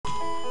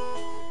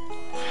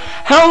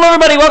Hello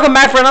everybody, welcome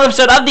back for another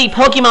episode of the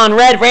Pokemon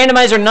Red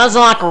Randomizer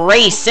Nuzlocke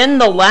race. In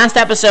the last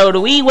episode,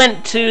 we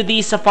went to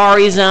the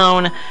Safari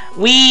Zone,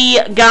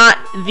 we got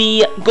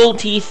the Gold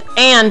Teeth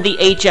and the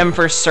HM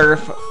for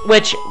Surf,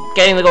 which,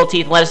 getting the Gold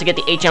Teeth led us to get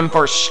the HM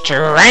for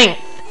Strength.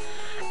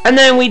 And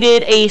then we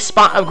did a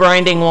spot of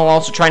grinding while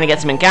also trying to get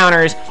some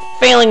encounters,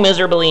 failing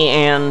miserably,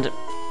 and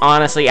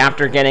honestly,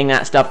 after getting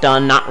that stuff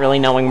done, not really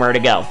knowing where to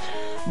go.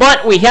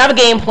 But we have a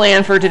game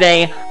plan for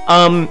today.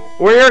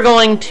 We're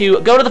going to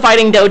go to the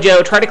Fighting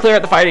Dojo, try to clear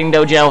out the Fighting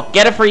Dojo,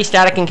 get a free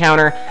static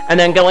encounter, and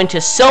then go into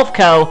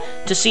Silphco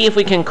to see if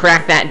we can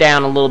crack that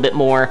down a little bit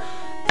more.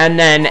 And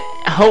then,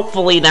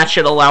 hopefully, that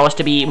should allow us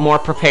to be more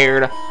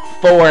prepared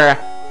for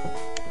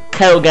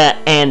Koga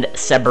and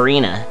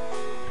Sabrina.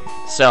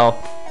 So,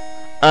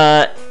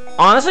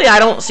 honestly, I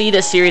don't see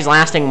this series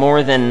lasting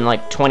more than,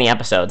 like, 20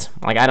 episodes.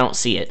 Like, I don't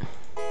see it.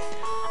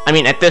 I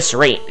mean, at this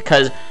rate,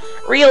 because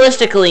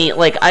realistically,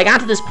 like, I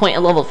got to this point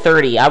at level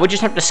 30, I would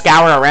just have to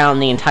scour around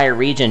the entire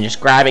region, just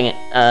grabbing it,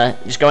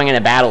 just going into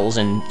battles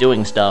and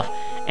doing stuff,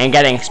 and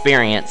getting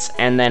experience,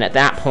 and then at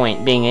that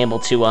point, being able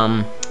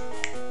to,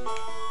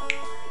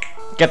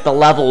 get the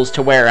levels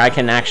to where I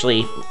can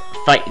actually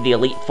fight the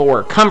Elite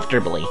Four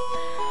comfortably.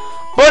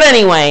 But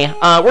anyway,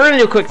 we're gonna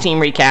do a quick team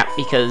recap,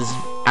 because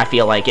I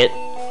feel like it.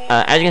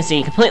 As you can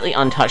see, completely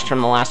untouched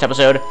from the last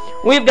episode.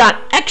 We've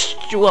got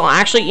extra... Well,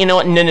 actually, you know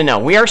what? No.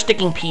 We are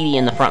sticking PD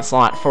in the front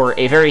slot for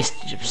a very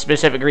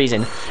specific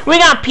reason. We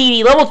got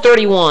PD, level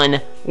 31,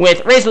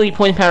 with Razor Leaf,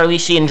 Poison Powder,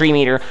 Leech Seed, and Dream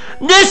Eater.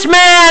 This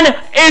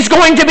man is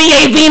going to be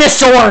a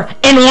Venusaur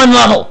in one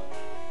level!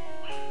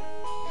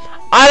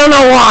 I don't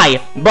know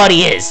why, but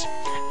he is.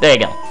 There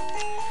you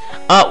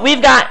go.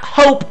 We've got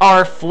Hope,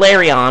 our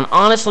Flareon.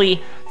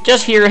 Honestly,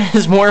 just here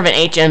is more of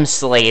an HM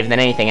slave than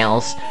anything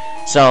else.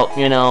 So,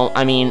 you know,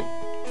 I mean,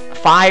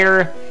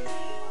 fire...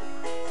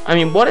 I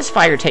mean, what does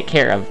fire take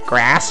care of?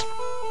 Grass?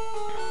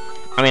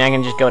 I mean, I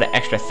can just go to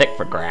extra thick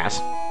for grass.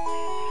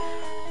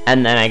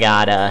 And then I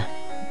got,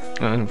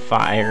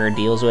 fire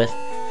deals with...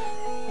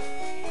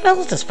 What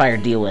else does fire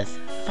deal with?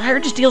 Fire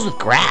just deals with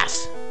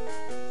grass.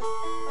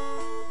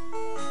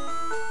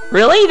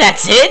 Really?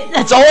 That's it?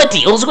 That's all it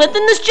deals with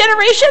in this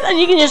generation? And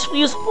you can just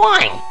use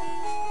flying.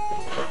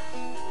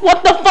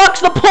 What the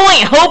fuck's the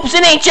point? Hope's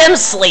an HM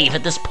slave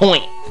at this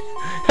point.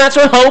 That's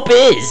what Hope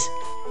is.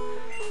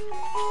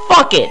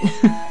 Fuck it.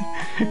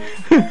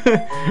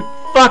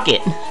 Fuck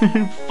it.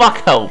 Fuck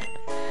Hope.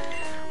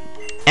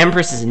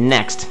 Empress is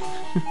next.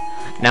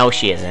 No,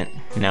 she isn't.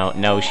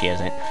 No, she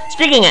isn't.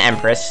 Speaking of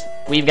Empress,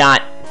 we've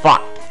got...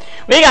 Fuck.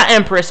 We got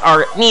Empress,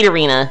 our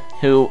Nidorina,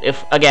 who,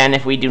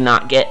 if we do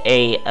not get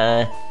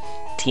a,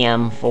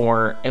 TM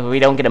for... If we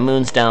don't get a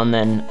Moonstone,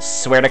 then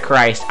swear to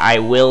Christ, I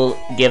will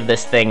give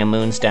this thing a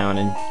Moonstone,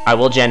 and I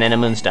will gen in a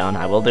Moonstone.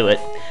 I will do it.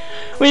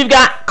 We've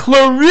got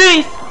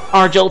Clarith,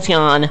 our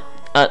Jolteon,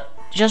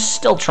 just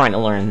still trying to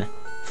learn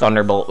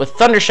Thunderbolt with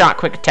Thundershock,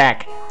 Quick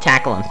Attack,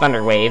 Tackle, and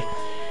Thunder Wave.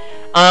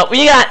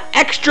 We got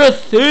Extra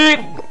Thick,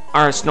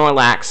 our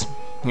Snorlax.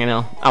 You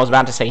know, I was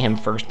about to say him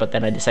first, but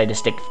then I decided to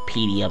stick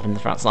PD up in the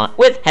front slot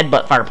with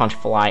Headbutt, Fire Punch,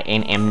 Fly,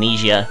 and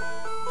Amnesia.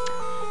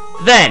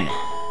 Then,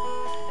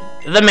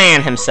 the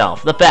man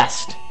himself, the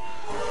best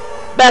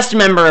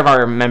member of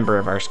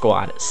our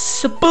squad,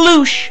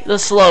 Sploosh, the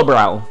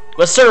Slowbro,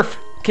 with Surf,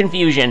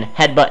 Confusion,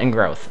 Headbutt, and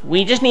Growth.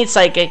 We just need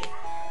Psychic.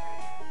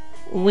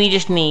 We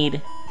just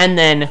need... And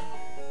then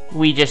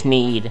we just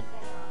need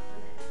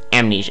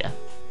Amnesia.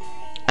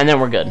 And then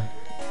we're good.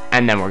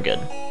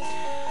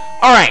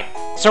 Alright,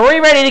 so are we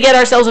ready to get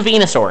ourselves a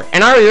Venusaur?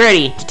 And are we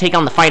ready to take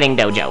on the Fighting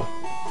Dojo?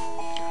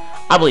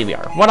 I believe we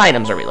are. What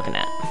items are we looking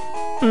at?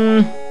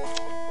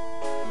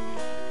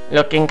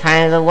 Looking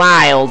kind of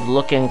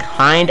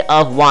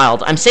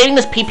wild. I'm saving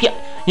this PP...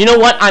 You know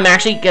what? I'm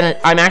actually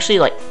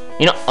like...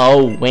 You know...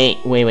 Oh, wait.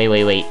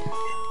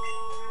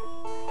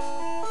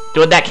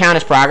 Would that count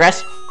as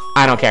progress?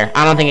 I don't care.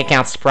 I don't think it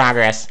counts as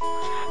progress.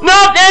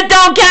 Nope, it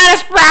don't count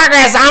as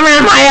progress! I'm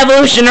in my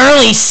evolution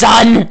early,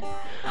 son!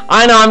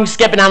 I know I'm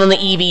skipping out on the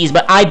EVs,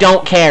 but I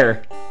don't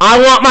care.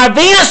 I want my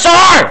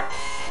Venusaur!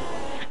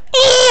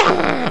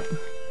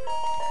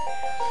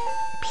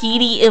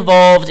 PD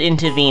evolved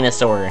into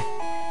Venusaur.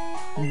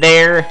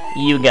 There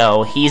you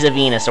go. He's a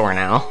Venusaur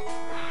now.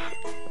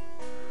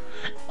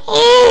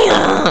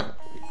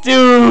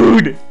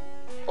 Dude!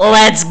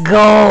 Let's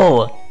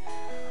go!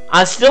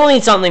 I still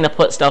need something to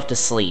put stuff to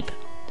sleep.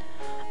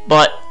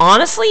 But,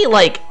 honestly,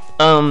 like,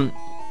 I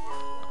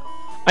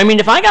mean,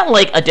 if I got,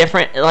 like, a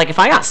different... Like, if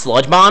I got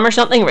Sludge Bomb or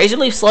something, Razor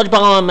Leaf, Sludge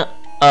Bomb,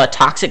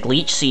 Toxic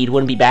Leech Seed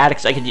wouldn't be bad,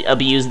 because I could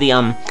abuse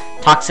the,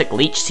 Toxic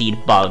Leech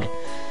Seed bug.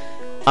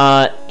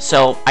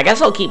 So, I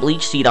guess I'll keep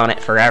Leech Seed on it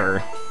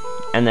forever.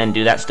 And then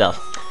do that stuff.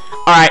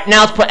 Alright,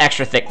 now let's put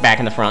Extra Thick back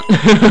in the front.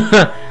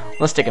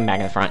 Let's stick him back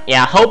in the front.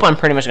 Yeah, Hope I'm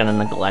pretty much going to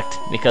neglect,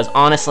 because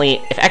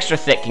honestly, if Extra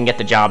Thick can get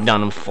the job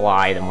done and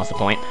fly, then what's the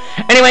point?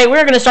 Anyway,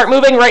 we're going to start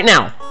moving right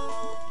now.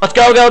 Let's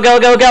go.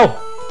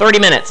 30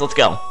 minutes, let's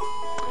go.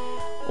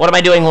 What am I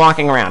doing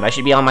walking around? I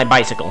should be on my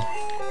bicycle.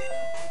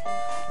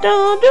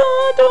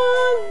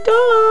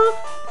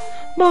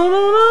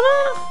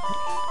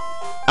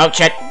 Oh,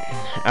 shit.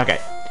 Okay.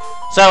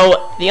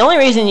 So, the only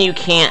reason you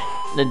can't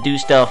do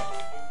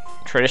stuff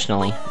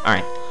traditionally...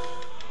 Alright.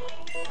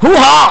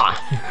 Hoo-ha!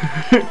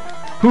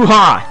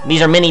 Hoo-ha!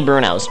 These are mini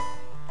Brunos.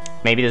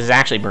 Maybe this is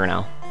actually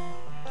Bruno.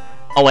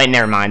 Oh, wait,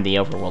 never mind. The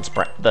overworld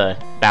the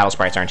battle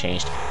sprites aren't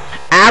changed.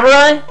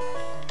 Abra?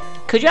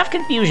 Could you have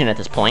confusion at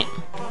this point?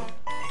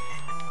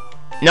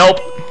 Nope.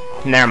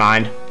 Never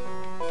mind.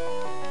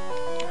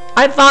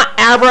 I thought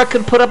Abra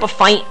could put up a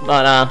fight,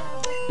 but,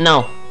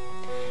 no.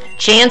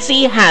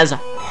 Chansey has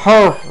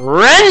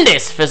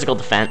horrendous physical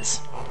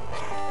defense.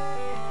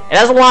 It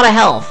has a lot of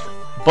health,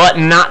 but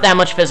not that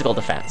much physical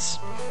defense.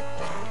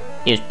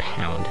 Use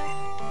Pound.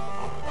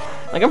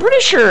 Like, I'm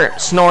pretty sure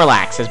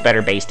Snorlax has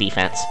better base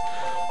defense.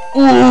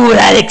 Ooh,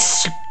 that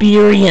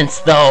experience,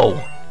 though.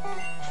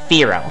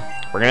 Fearow.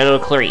 We're gonna go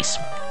to Clarice.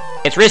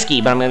 It's risky,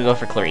 but I'm gonna go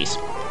for Clarice.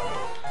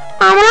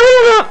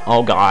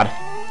 Oh, God.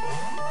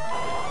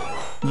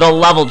 The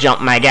level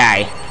jump, my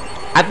guy.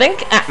 I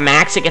think at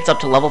max it gets up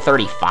to level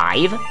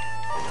 35.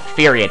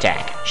 Fury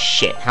attack.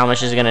 Shit, how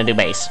much is it gonna do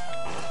base?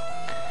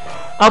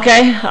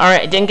 Okay,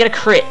 alright, it didn't get a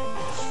crit.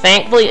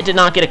 Thankfully, it did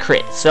not get a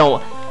crit,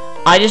 so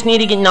I just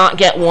need to not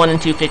get 1 and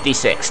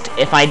 256th.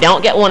 If I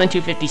don't get 1 and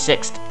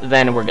 256th,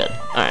 then we're good.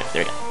 Alright,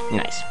 there we go.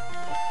 Nice.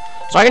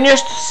 So I can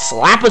just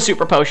slap a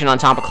super potion on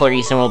top of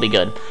Clarice and we'll be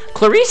good.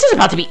 Clarice is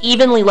about to be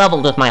evenly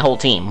leveled with my whole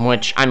team,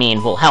 which, I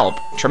mean, will help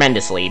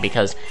tremendously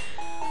because,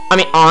 I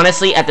mean,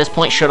 honestly, at this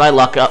point, should I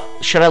look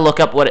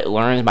up what it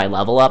learns by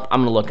level up?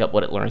 I'm gonna look up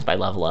what it learns by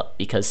level up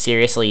because,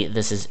 seriously,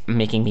 this is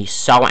making me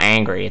so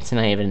angry. It's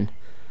not even...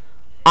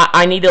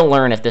 I need to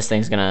learn if this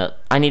thing's gonna...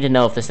 I need to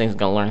know if this thing's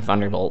gonna learn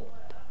Thunderbolt.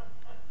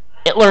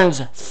 It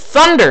learns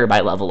Thunder by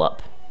level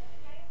up.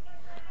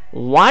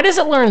 Why does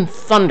it learn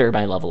Thunder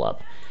by level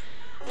up?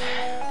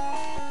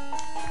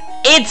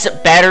 It's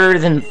better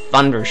than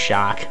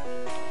Thundershock,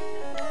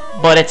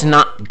 but it's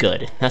not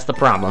good. That's the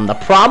problem. The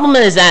problem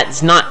is that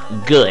it's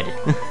not good.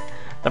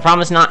 The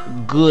problem is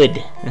not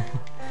good.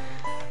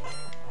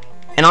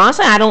 And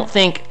honestly, I don't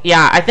think...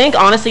 Yeah, I think,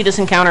 honestly, this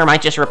encounter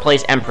might just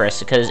replace Empress,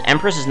 because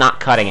Empress is not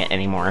cutting it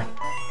anymore.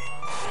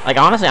 Like,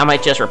 honestly, I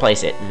might just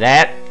replace it.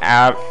 That...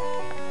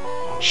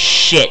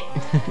 Shit.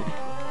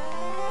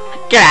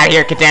 Get out of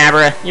here,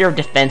 Kadabra. Your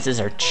defenses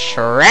are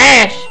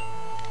trash.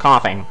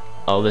 Coughing.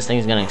 Oh, this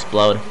thing's gonna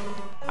explode.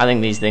 I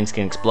think these things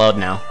can explode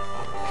now.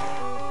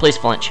 Please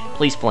flinch.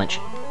 Please flinch.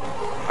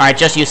 Alright,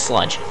 just use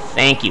Sludge.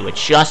 Thank you. It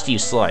just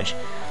used Sludge.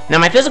 Now,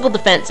 my physical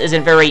defense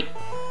isn't very...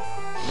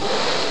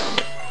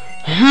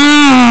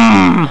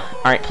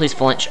 Alright, please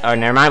flinch. Oh,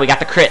 never mind. We got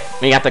the crit.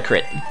 We got the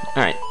crit.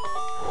 Alright.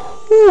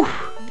 Whew.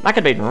 That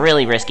could have been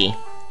really risky.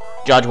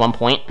 Judge 1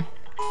 point.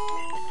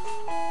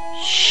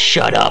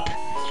 Shut up.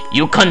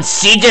 You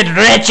conceited,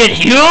 wretched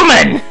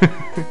human!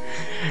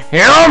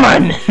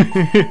 Human!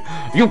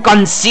 You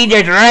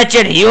conceited,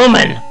 wretched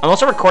human! I'm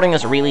also recording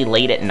this really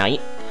late at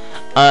night.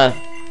 I'm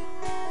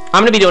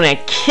gonna be doing a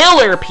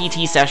killer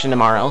PT session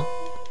tomorrow.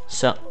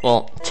 So,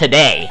 well,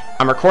 today.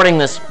 I'm recording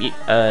this,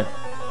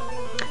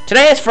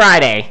 today is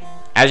Friday,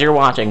 as you're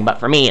watching, but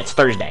for me, it's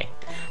Thursday.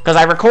 Because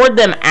I record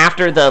them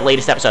after the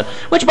latest episode.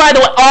 Which, by the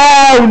way,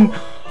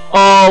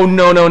 oh,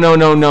 no, no, no,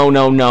 no, no,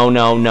 no, no, no,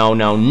 no,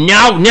 no,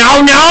 no,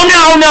 no, no,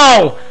 no,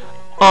 no!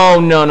 Oh,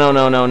 no, no,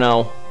 no, no,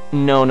 no.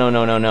 No, no,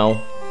 no, no,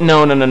 no.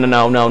 No, no, no, no,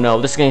 no, no, no.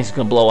 This thing's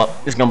gonna blow up.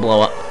 It's gonna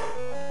blow up.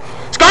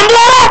 It's gonna blow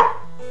up!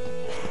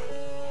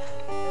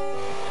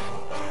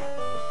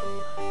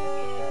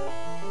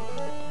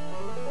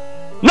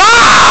 No!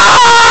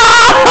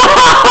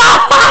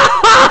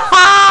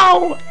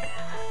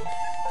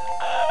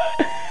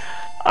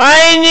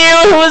 I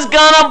knew it was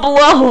gonna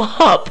blow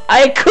up.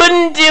 I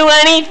couldn't do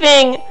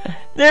anything.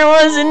 There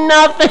was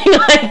nothing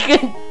I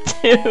could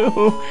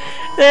do.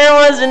 There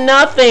was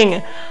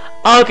nothing.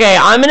 Okay,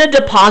 I'm gonna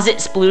deposit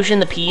Sploosh in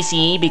the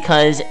PC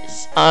because,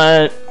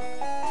 I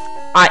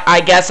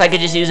guess I could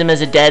just use him as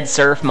a dead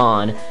surf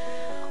mon.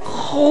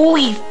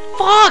 Holy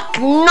fuck,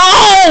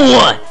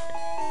 no!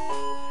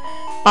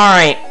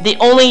 Alright, the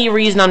only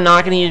reason I'm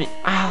not gonna use...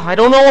 I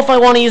don't know if I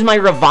want to use my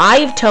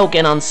revive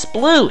token on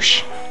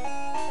Sploosh.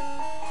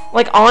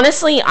 Like,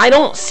 honestly, I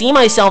don't see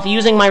myself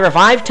using my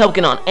revive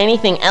token on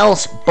anything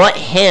else but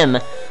him.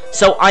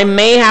 So I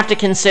may have to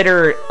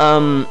consider,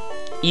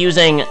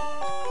 using...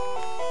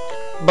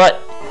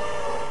 But,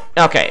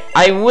 okay,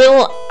 I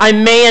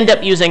may end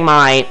up using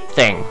my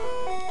thing.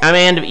 I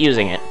may end up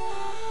using it.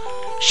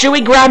 Should we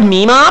grab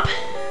Meemop?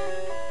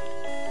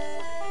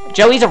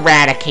 Joey's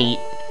Eradicate.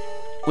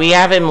 We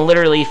have him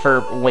literally for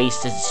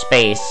wasted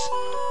space.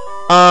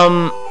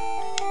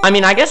 I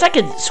mean, I guess I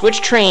could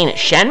switch train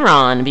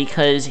Shenron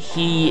because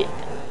he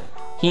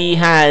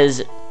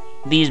has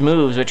these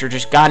moves which are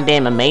just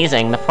goddamn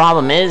amazing. The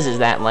problem is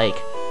that, like,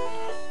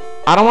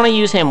 I don't want to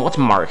use him. What's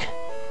Mark?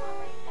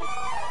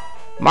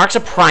 Mark's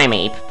a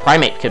Primeape.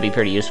 Primeape could be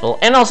pretty useful.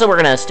 And also, we're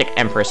gonna stick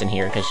Empress in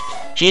here, because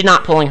she's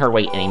not pulling her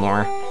weight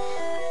anymore.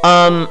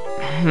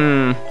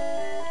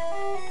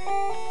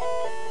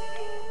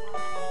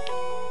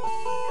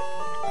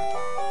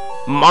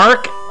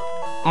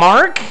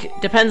 Mark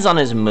depends on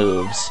his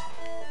moves.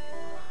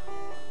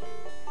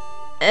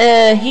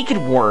 he could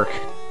work.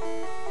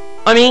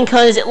 I mean,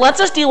 because it lets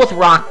us deal with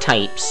rock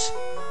types.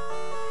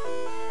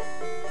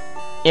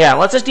 Yeah, it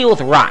lets us deal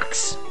with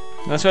rocks.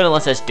 That's what it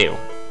lets us do.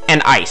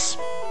 And ice.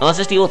 It lets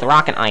us deal with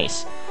rock and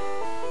ice.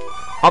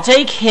 I'll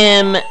take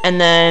him, and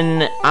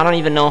then I don't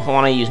even know if I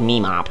want to use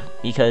Meemop,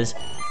 because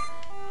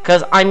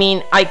I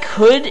mean, I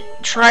could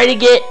try to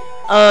get,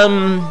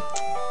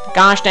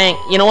 gosh dang,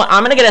 you know what,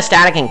 I'm gonna get a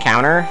static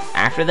encounter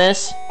after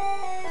this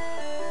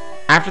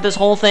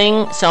whole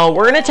thing, so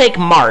we're gonna take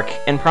Mark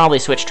and probably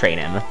switch trade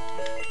him.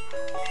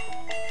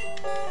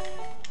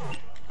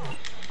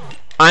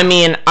 I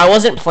mean, I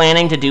wasn't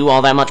planning to do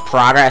all that much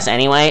progress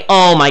anyway.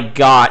 Oh my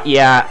god,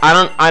 yeah,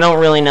 I don't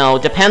really know.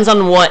 Depends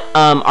on what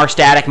our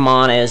static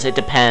mon is. It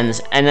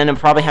depends. And then I'm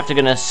probably have to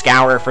gonna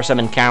scour for some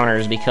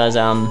encounters because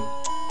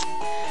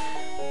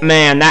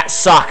man, that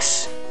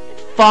sucks.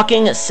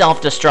 Fucking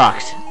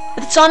self-destruct.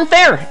 It's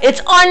unfair.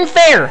 It's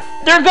unfair.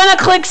 They're gonna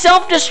click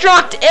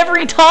self-destruct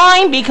every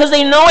time because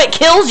they know it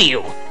kills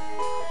you.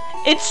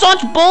 It's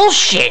such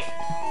bullshit.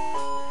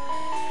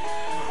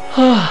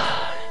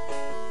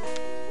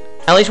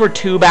 At least we're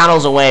 2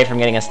 battles away from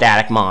getting a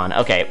static mon.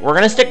 Okay, we're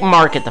gonna stick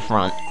Mark at the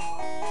front.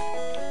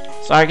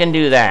 So I can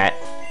do that.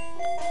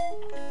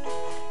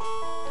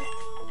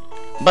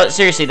 But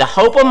seriously, the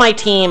hope of my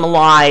team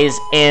lies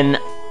in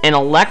an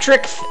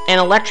electric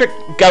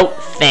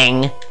goat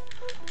thing,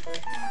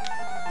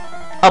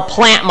 a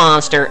plant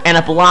monster, and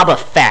a blob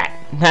of fat.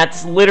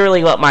 That's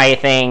literally what my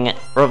thing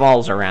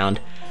revolves around.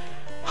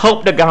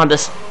 Hope to God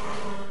this...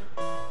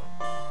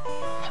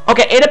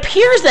 Okay, it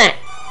appears that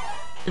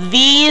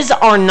these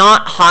are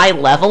not high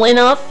level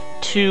enough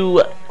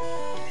to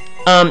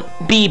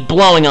be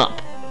blowing up.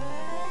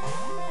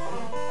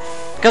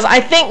 Because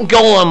I think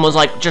Golem was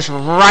like just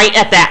right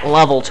at that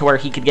level to where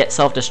he could get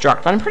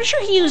self-destruct. But I'm pretty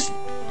sure he used...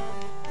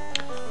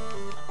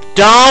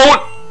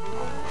 Don't!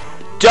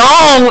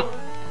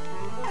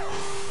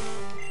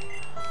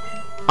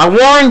 I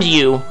warned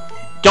you.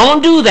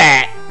 Don't do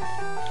that.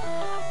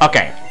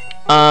 Okay.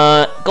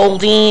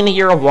 Goldeen,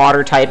 you're a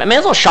water type. I may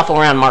as well shuffle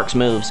around Mark's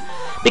moves.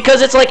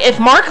 Because it's like, if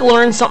Mark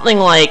learns something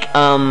like,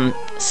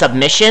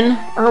 submission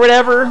or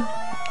whatever,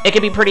 it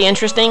could be pretty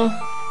interesting.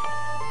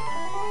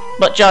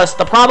 But just,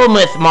 the problem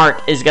with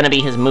Mark is gonna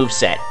be his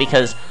moveset,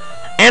 because...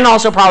 And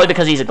also probably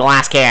because he's a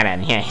glass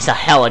cannon. Yeah, he's a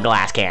hella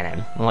glass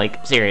cannon.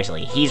 Like,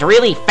 seriously. He's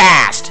really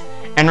fast,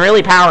 and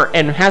really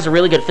and has a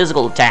really good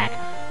physical attack.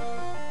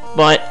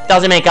 But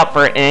doesn't make up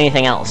for it in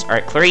anything else.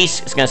 Alright,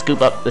 Clarice is gonna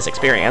scoop up this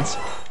experience.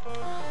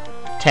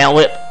 Tail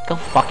Whip, go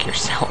fuck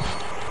yourself.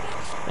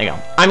 There you go.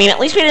 I mean, at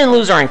least we didn't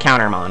lose our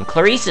encounter mon.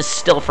 Clarice is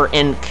still for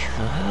There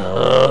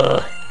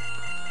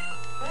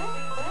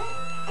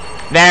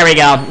we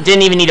go.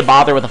 Didn't even need to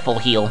bother with a full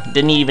heal.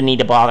 Didn't even need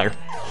to bother.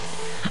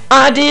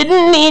 I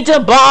didn't need to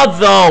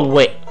bother.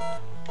 Wait.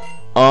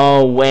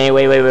 Oh,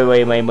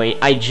 wait.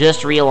 I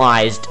just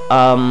realized,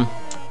 my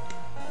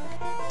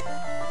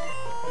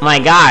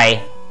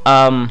guy,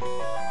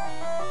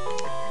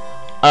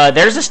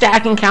 there's a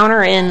static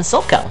encounter in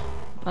Silpco.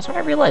 That's what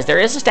I realized. There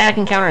is a static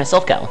encounter in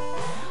Silpco.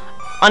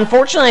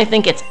 Unfortunately, I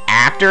think it's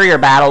after your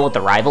battle with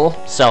the rival,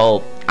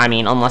 so, I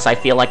mean, unless I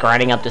feel like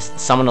riding up to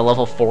someone to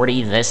level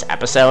 40 this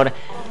episode,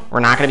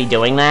 we're not going to be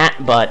doing that,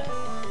 but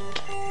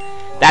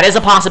that is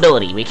a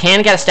possibility. We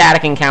can get a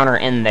static encounter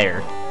in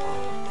there.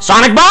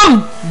 Sonic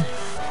Boom!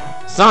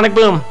 Sonic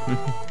Boom.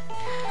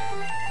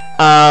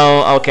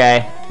 Oh,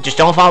 okay. Just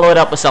don't follow it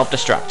up with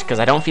self-destruct, because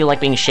I don't feel like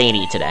being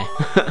shady today.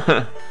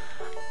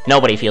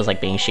 Nobody feels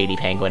like being Shady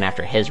Penguin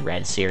after his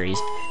Red series.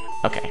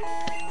 Okay.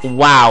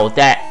 Wow,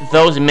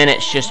 those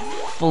minutes just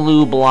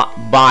flew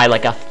by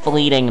like a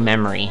fleeting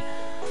memory.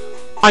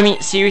 I mean,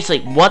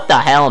 seriously, what the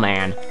hell,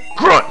 man?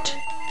 Grunt!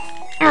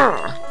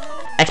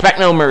 Expect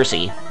no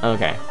mercy.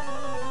 Okay.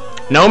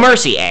 No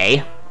mercy,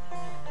 eh?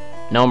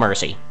 No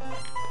mercy.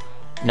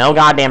 No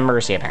goddamn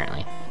mercy,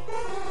 apparently.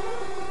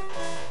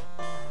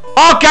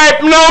 Okay,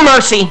 no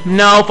mercy!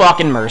 No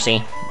fucking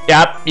mercy.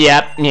 Yep,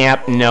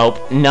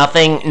 nope.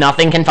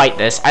 Nothing can fight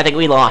this. I think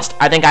we lost.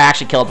 I think I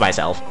actually killed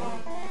myself.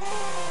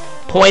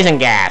 Poison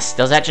gas.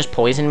 Does that just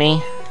poison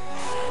me?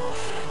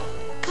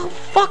 Go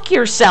fuck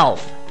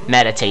yourself.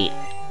 Meditate.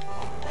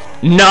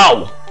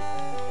 No!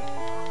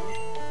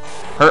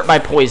 Hurt by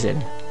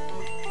poison.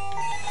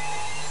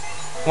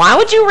 Why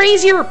would you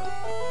raise your...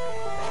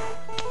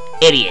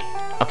 Idiot.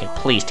 Okay,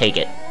 please take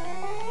it.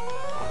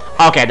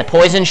 Okay, the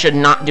poison should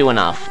not do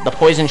enough. The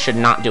poison should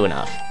not do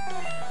enough.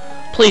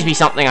 Please be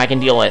something I can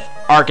deal with.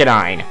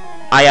 Arcanine.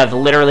 I have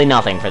literally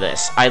nothing for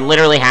this. I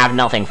literally have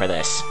nothing for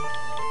this.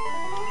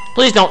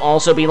 Please don't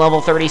also be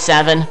level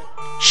 37.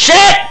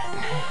 Shit!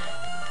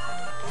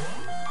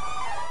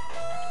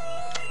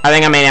 I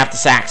think I may have to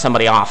sack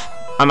somebody off.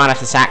 I might have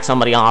to sack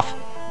somebody off.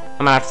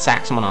 I might have to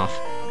sack someone off.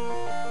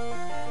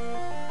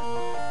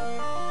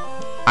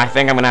 I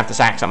think I'm gonna have to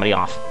sack somebody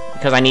off.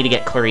 Because I need to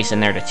get Clarice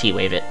in there to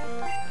T-Wave it.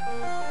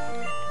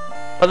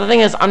 But the thing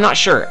is, I'm not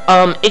sure.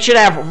 It should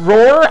have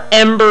Roar,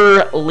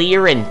 Ember,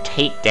 Leer, and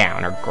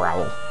Takedown, or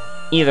Growl.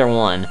 Either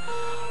one.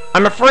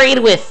 I'm afraid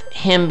with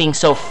him being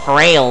so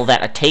frail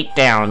that a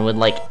takedown would,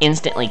 like,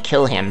 instantly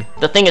kill him.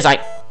 The thing is,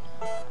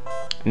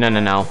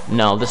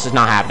 No, this is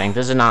not happening.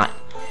 This is not...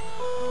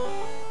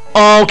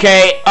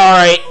 Okay,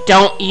 alright.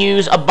 Don't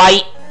use a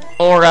bite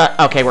or a...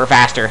 Okay, we're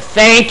faster.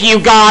 Thank you,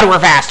 God, we're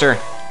faster.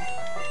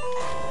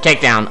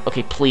 Takedown.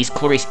 Okay, please,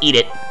 Clarice, eat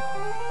it.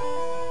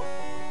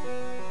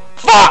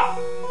 Fuck!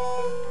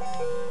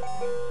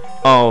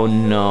 Oh,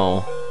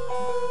 no.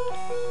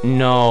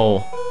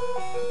 No.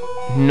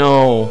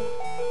 No.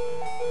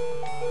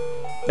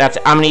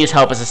 I'm gonna use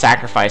hope as a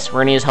sacrifice.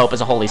 We're gonna use hope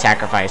as a holy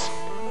sacrifice.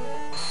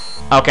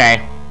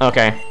 Okay.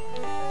 Okay.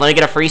 Let me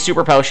get a free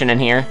super potion in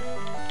here.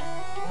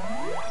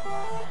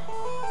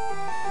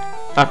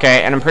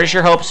 Okay, and I'm pretty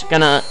sure hope's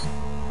gonna...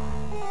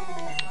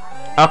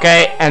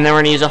 Okay, and then we're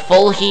gonna use a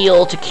full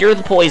heal to cure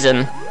the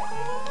poison.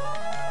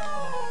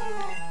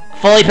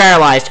 Fully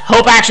paralyzed.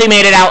 Hope actually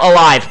made it out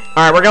alive.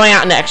 Alright, we're going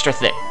out into extra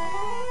thick.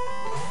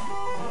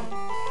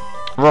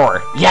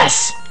 Roar.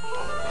 Yes!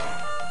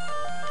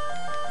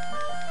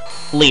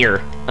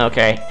 Leer.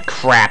 Okay.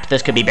 Crap,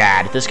 this could be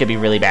bad. This could be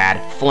really bad.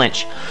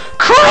 Flinch.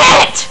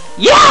 Crit!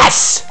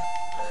 Yes!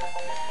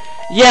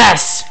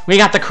 Yes! We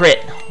got the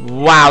crit.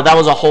 Wow, that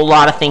was a whole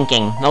lot of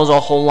thinking. That was a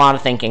whole lot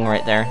of thinking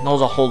right there. That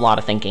was a whole lot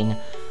of thinking.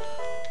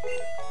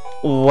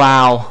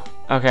 Wow.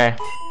 Okay.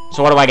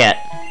 So what do I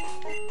get?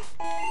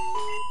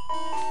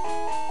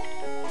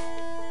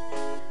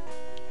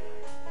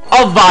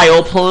 A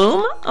Vile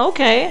Plume.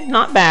 Okay,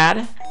 not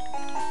bad.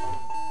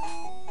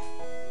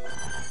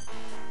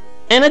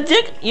 And a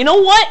Dig... You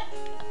know what?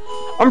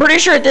 I'm pretty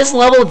sure at this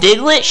level,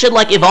 Diglett should,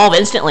 like, evolve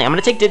instantly. I'm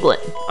gonna take Diglett.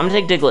 I'm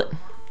gonna take Diglett.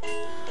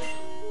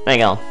 There you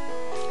go.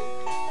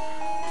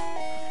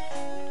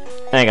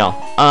 There you go.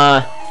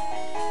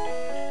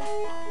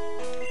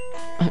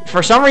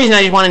 For some reason,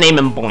 I just want to name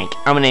him Boink.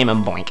 I'm gonna name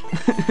him Boink.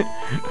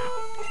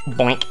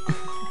 Boink.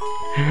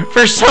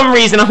 For some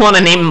reason, I want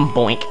to name him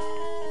Boink.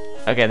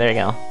 Okay, there you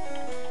go.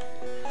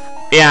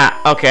 Yeah,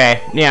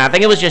 okay. Yeah, I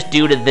think it was just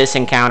due to this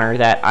encounter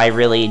that I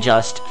really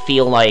just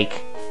feel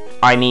like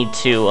I need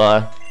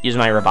to, use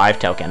my revive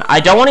token. I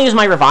don't want to use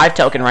my revive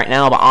token right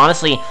now, but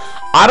honestly,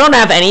 I don't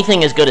have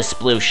anything as good as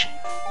Sploosh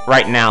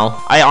right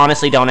now. I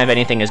honestly don't have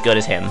anything as good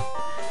as him.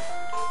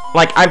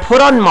 Like, I put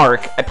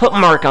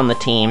Mark on the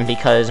team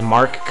because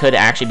Mark could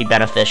actually be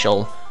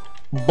beneficial.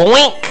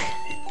 Boink!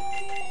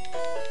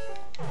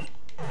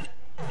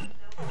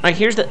 Like,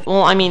 here's the...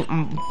 Well, I mean,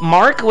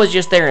 Mark was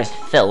just there as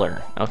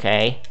filler,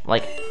 okay?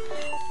 Like,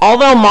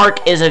 although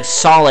Mark is a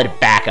solid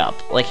backup.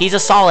 Like, he's a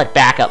solid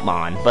backup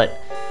mon, but...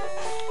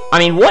 I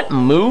mean, what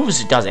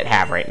moves does it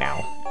have right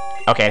now?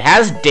 Okay, it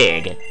has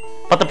Dig.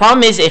 But the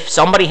problem is, if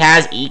somebody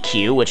has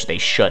EQ, which they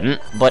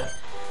shouldn't, but...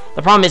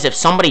 The problem is, if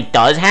somebody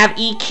does have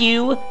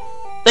EQ,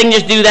 they can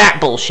just do that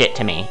bullshit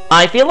to me.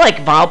 I feel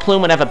like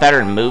Vileplume would have a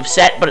better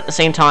moveset, but at the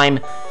same time,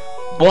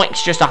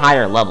 Boink's just a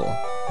higher level.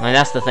 I mean,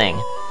 that's the thing.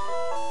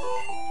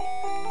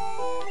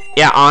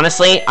 Yeah,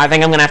 honestly, I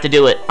think I'm gonna have to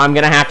do it. I'm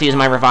gonna have to use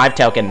my revive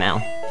token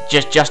now.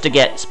 Just to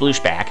get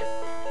Sploosh back.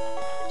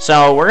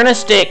 So, we're gonna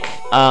stick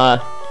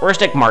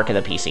Mark in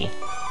the PC.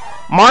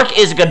 Mark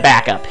is a good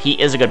backup. He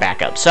is a good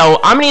backup. So,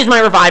 I'm gonna use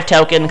my revive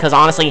token, because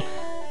honestly,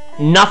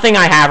 nothing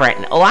I have right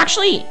now. Oh,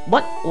 actually,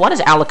 what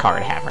does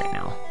Alucard have right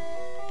now?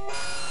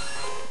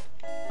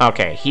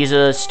 Okay, he's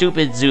a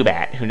stupid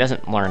Zubat who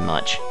doesn't learn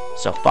much.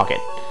 So, fuck it.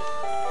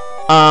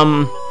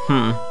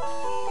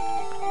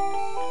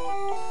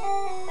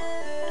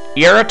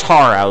 You're a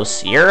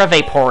Tauros. You're a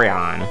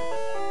Vaporeon.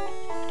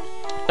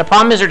 The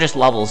problem is they're just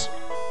levels.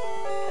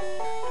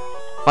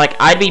 Like,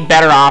 I'd be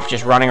better off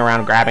just running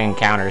around grabbing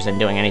encounters than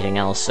doing anything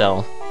else,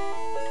 so...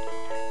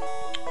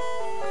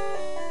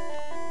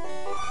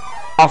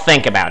 I'll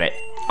think about it.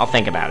 I'll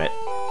think about it.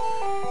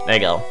 There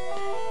you go.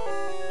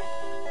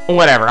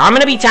 Whatever. I'm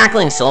gonna be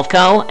tackling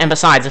Silphco, and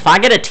besides, if I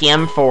get a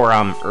TM for,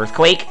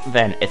 Earthquake,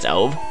 then it's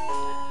over.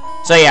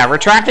 So yeah,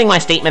 retracting my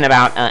statement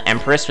about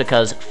Empress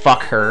because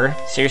fuck her.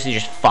 Seriously,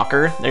 just fuck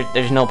her.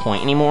 There's no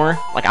point anymore.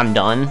 Like, I'm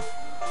done.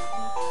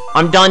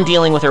 I'm done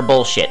dealing with her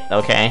bullshit,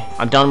 okay?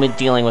 I'm done with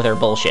dealing with her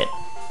bullshit.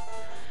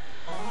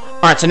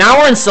 Alright, so now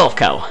we're in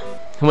Silphco,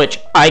 which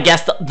I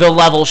guess the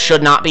level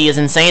should not be as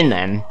insane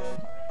then.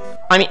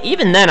 I mean,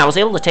 even then, I was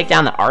able to take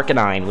down the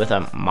Arcanine with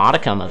a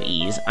modicum of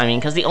ease. I mean,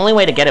 because the only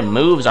way to get him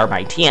moves are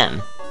by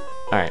TM.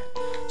 Alright.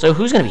 So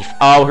who's gonna be...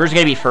 Oh, who's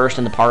gonna be first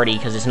in the party?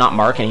 Because it's not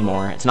Mark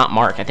anymore. It's not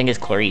Mark. I think it's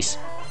Clarice.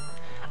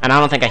 And I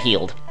don't think I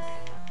healed.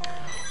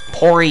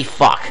 Pory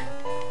fuck.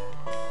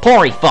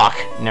 Pory fuck.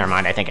 Never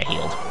mind, I think I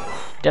healed.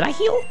 Did I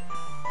heal?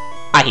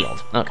 I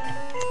healed. Okay.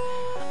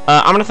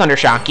 I'm gonna Thunder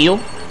Shock you.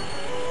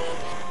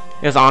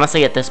 Because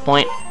honestly, at this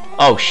point...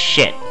 Oh,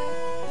 shit.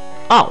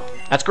 Oh,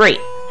 that's great.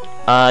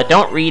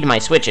 Don't read my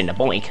switch into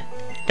Boink.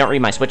 Don't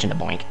read my switch into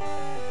Boink.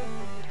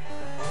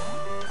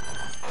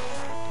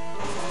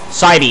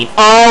 Psybeam.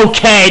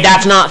 Okay,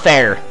 that's not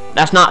fair.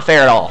 That's not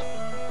fair at all.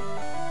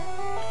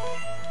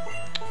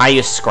 I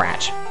use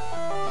Scratch.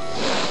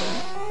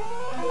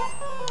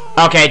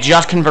 Okay, it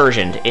just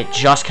conversioned. It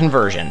just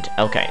conversioned.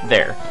 Okay,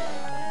 there.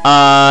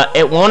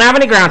 It won't have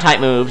any ground type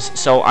moves,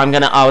 so I'm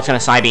gonna... Oh, it's gonna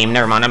Psybeam.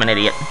 Never mind, I'm an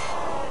idiot.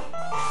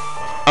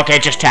 Okay,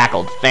 just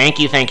tackled. Thank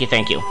you, thank you,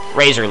 thank you.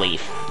 Razor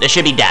Leaf. This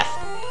should be death.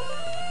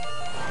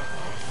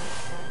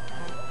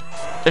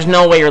 There's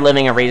no way you're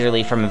living a Razor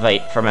Leaf from a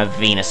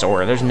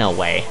Venusaur. There's no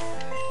way.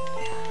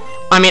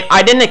 I mean,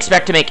 I didn't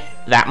expect to make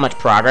that much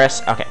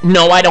progress. Okay.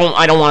 No, I don't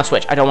want to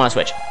switch. I don't want to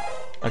switch.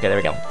 Okay, there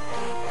we go.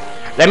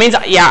 That means,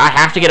 yeah, I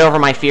have to get over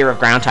my fear of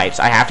ground types.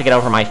 I have to get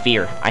over my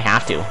fear. I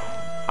have to.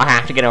 I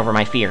have to get over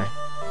my fear.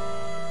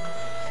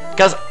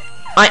 Because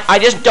I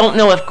just don't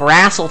know if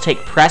grass will take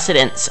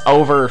precedence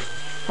over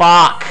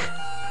fuck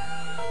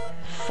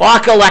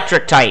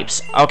electric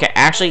types. Okay,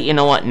 actually, you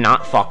know what?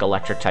 Not fuck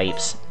electric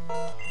types.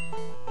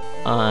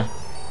 The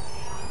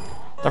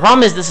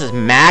problem is this is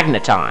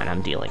Magneton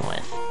I'm dealing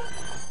with.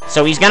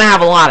 So he's gonna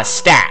have a lot of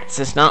stats.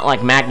 It's not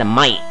like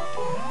Magnemite,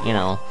 you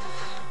know.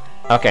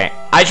 Okay,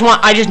 I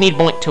just need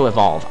Boink to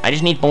evolve. I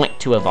just need Boink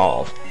to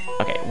evolve.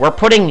 Okay, we're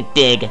putting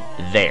Dig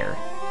there.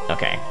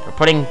 Okay, we're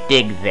putting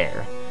Dig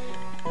there.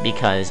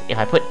 Because if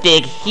I put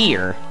Dig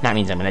here, that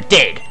means I'm gonna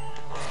dig.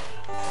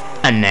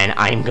 And then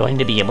I'm going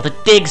to be able to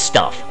dig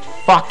stuff.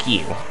 Fuck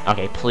you.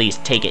 Okay, please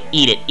take it.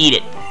 Eat it. Eat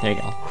it. There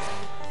you go.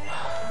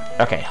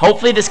 Okay,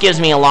 hopefully this gives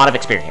me a lot of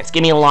experience.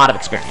 Give me a lot of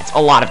experience.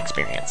 A lot of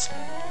experience.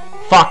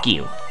 Fuck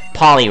you.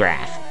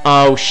 Poliwrath.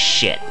 Oh,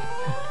 shit.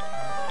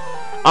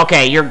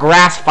 Okay, you're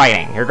grass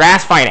fighting. You're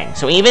grass fighting.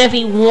 So even if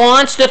he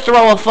wants to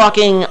throw a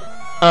fucking,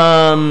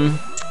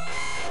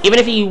 even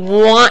if he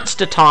wants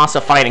to toss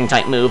a fighting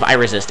type move, I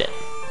resist it.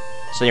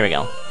 So there we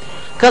go.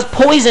 Because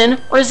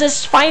poison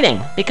resists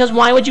fighting. Because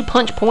why would you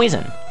punch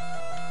poison?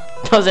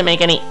 Doesn't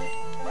make any...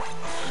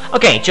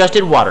 Okay, just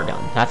did water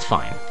gun. That's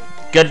fine.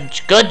 Good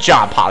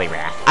job,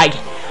 Poliwrath.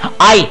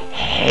 I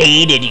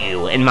hated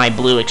you in my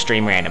blue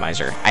extreme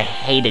randomizer. I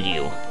hated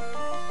you.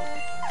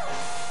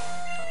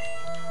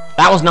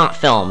 That was not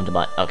filmed,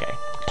 but okay.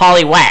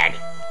 Poliwag.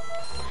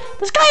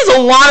 This guy has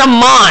a lot of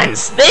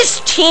Mons. This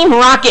Team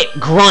Rocket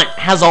grunt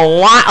has a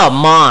lot of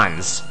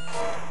Mons.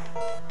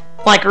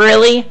 Like,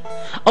 really?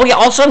 Oh yeah,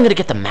 also I'm gonna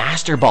get the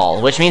Master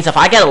Ball, which means if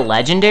I get a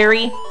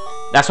Legendary,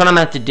 that's what I'm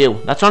gonna have to do.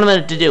 That's what I'm gonna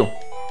have to do.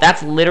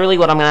 That's literally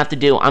what I'm gonna have to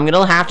do. I'm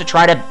gonna have to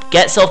try to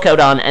get Silph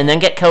done, and then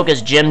get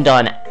Koga's gym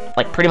done,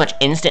 like, pretty much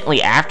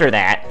instantly after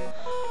that.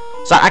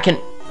 So I can...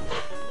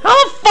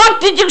 How the fuck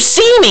did you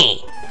see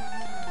me?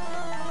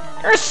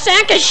 You're a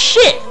sack of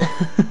shit.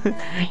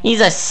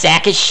 He's a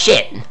sack of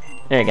shit.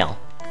 There you go.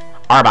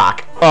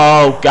 Arbok.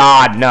 Oh,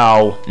 God,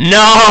 no.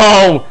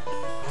 No!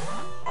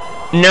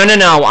 No, no,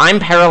 no. I'm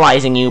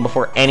paralyzing you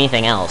before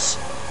anything else.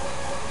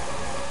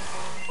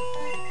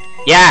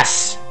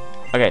 Yes!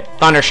 Okay,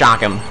 Thundershock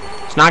him.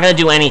 It's not gonna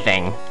do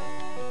anything.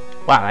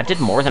 Wow, that did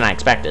more than I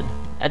expected.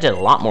 That did a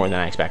lot more than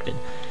I expected.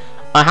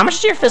 How much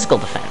is your physical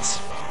defense?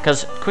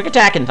 Because Quick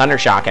Attack and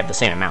Thundershock have the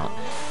same amount.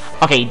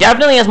 Okay, he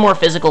definitely has more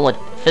physical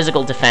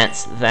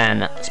defense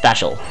than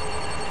special.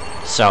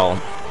 So,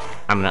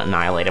 I'm gonna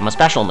annihilate him with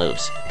special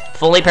moves.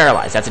 Fully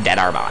paralyzed. That's a dead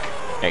Arbok.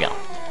 There you go.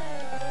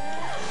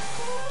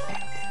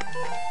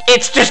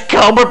 It's just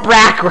Cobra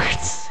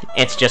backwards.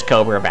 It's just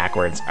Cobra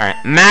backwards. Alright,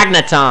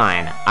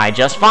 Magneton. I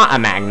just fought a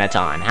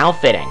Magneton. How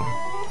fitting.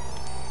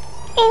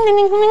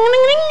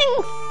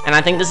 And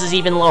I think this is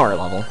even lower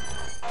level.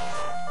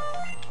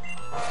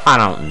 I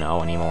don't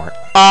know anymore.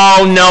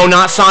 Oh, no,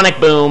 not Sonic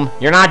Boom.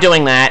 You're not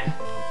doing that.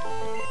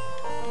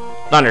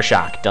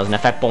 Thundershock. Doesn't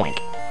affect Boink.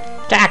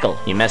 Tackle.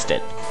 You missed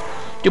it.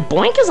 Dude,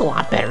 Boink is a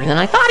lot better than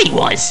I thought he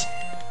was.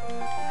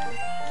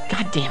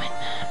 God damn it.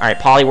 Alright,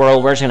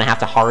 Poliwhirl, we're just gonna have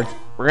to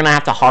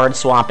hard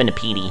swap into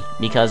Petey.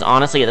 Because,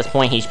 honestly, at this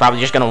point, he's probably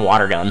just gonna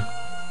Water Gun.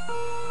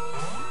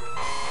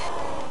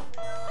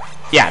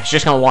 Yeah, it's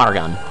just gonna Water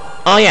Gun.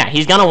 Oh, yeah,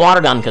 he's gonna Water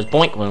Gun because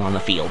Boink went on the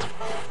field.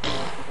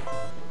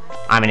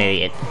 I'm an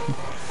idiot.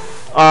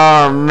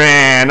 Oh,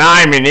 man,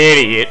 I'm an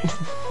idiot.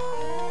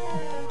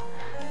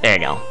 There you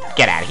go.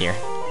 Get out of here.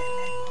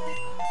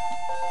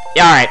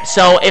 Yeah, alright,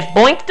 so if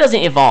Boink doesn't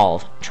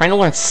evolve, trying to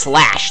learn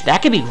Slash,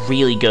 that could be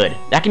really good.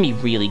 That can be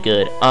really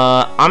good.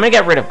 I'm gonna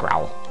get rid of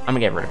Growl.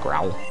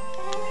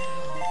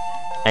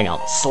 Hang on.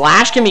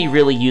 Slash can be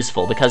really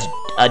useful because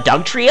a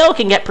Dugtrio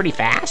can get pretty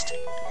fast.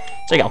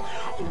 So you go.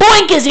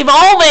 Boink is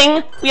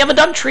evolving! We have a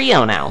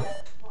Dugtrio now.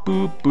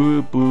 Boop,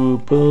 boop,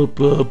 boop, boop,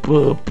 boop,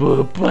 boop,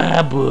 boop,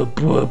 boop,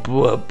 boop,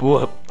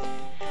 boop,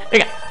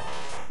 boop.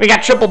 We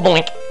got triple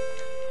Boink.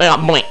 We got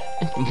Boink.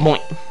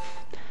 Boink.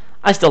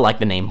 I still like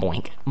the name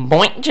Boink.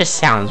 Boink just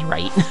sounds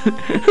right.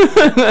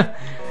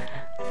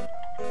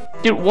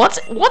 Dude, what's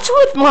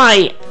with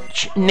my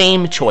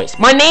name choice?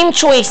 My name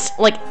choice,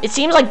 like, it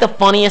seems like the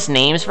funniest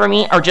names for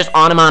me are just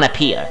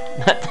onomatopoeia.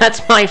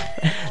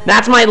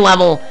 That's my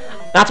level.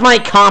 That's my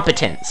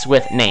competence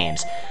with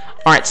names.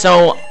 Alright,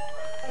 so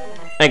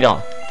there you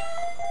go.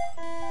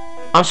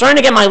 I'm starting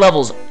to get my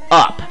levels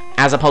up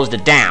as opposed to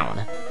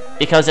down.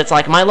 Because it's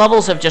like my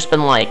levels have just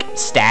been like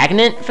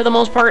stagnant for the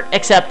most part,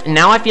 except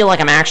now I feel like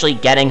I'm actually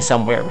getting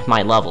somewhere with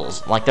my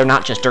levels. Like they're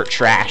not just dirt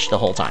trash the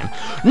whole time.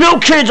 No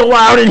kids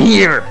allowed in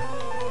here!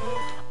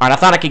 Alright, I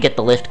thought I could get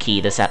the lift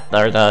key, not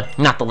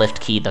the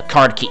lift key, the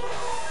card key.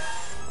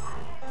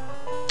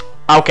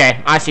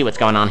 Okay, I see what's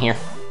going on here.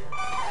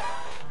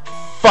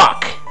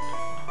 Fuck.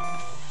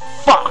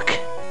 Fuck.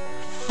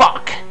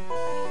 Fuck.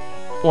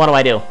 What do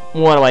I do?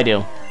 What do I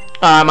do?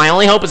 My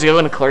only hope is to go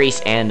into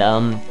Clarice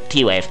and,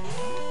 T-Wave.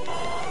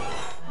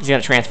 He's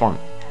gonna transform.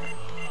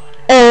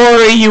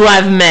 Or you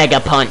have Mega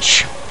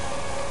Punch.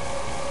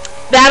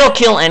 That'll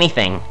kill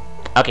anything.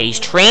 Okay, he's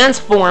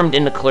transformed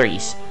into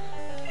Clarice.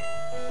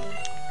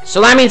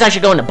 So that means I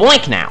should go into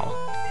Boink now.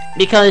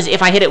 Because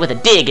if I hit it with a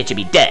dig, it should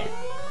be dead.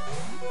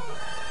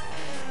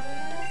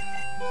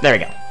 There we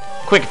go.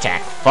 Quick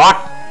attack.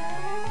 Fuck.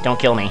 Don't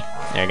kill me.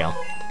 There you go.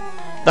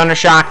 Thunder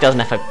Shock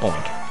doesn't affect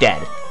Boink.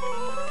 Dead.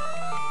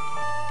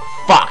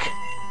 Fuck.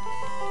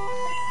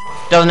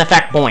 Doesn't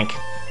affect Boink.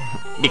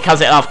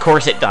 Because of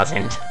course it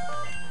doesn't.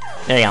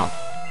 There you go.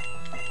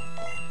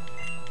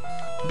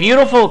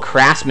 Beautiful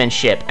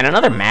craftsmanship and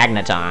another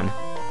Magneton.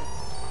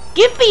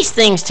 Give these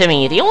things to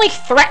me. The only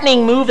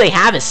threatening move they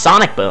have is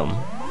Sonic Boom.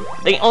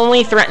 The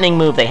only threatening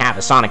move they have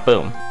is Sonic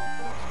Boom.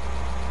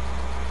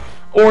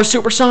 Or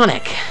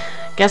Supersonic.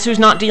 Guess who's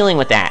not dealing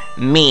with that?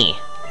 Me.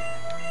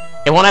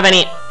 It won't have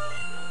any...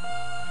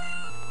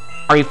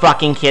 Are you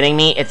fucking kidding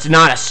me? It's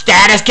not a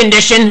status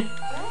condition?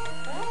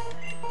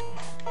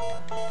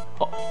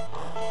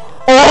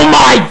 Oh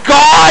my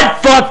god!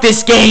 Fuck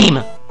this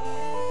game!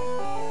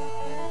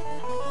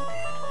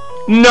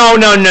 No,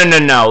 no, no, no,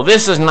 no.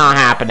 This is not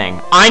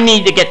happening. I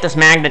need to get this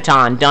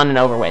Magneton done and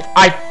over with.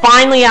 I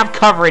finally have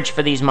coverage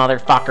for these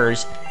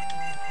motherfuckers.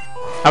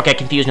 Okay,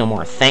 confused no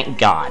more. Thank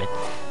God.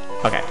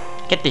 Okay.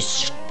 Get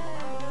this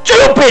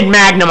stupid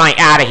Magnemite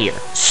out of here.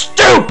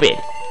 Stupid!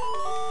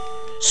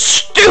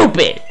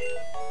 Stupid!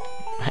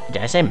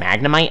 Did I say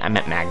Magnemite? I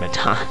meant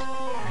Magneton.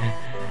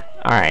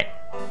 Alright.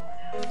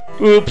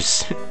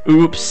 Oops.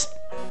 Oops.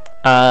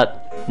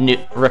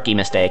 Rookie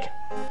mistake.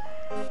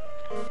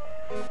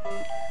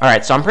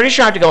 Alright, so I'm pretty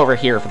sure I have to go over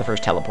here for the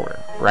first teleporter,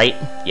 right?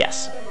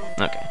 Yes.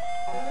 Okay.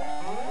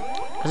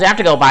 Because I have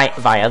to go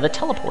via the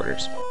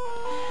teleporters.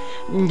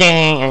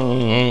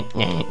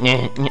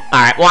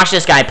 Alright, watch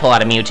this guy pull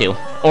out a Mewtwo.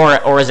 Or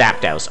a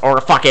Zapdos. Or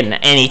fucking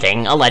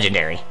anything. A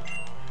legendary.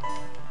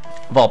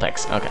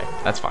 Vulpix. Okay,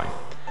 that's fine.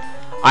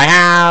 I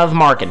have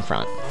Mark in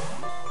front.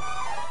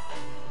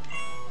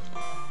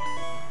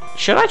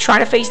 Should I try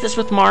to face this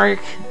with Mark?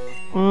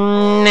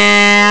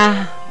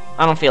 Nah.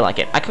 I don't feel like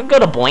it. I could go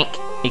to Boink,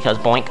 because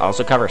Boink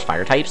also covers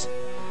fire types.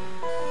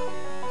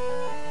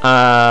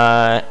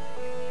 I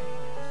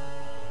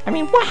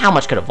mean, how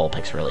much could a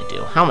Vulpix really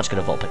do? How much could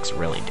a Vulpix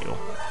really do?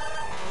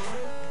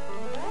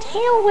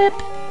 Tail Whip!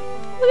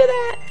 Look at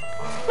that!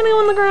 I'm gonna go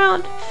on the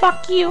ground.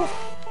 Fuck you.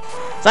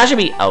 So that should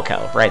be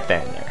Oko, right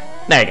there and there.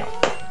 There you go.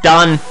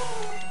 Done.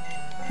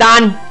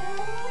 Done!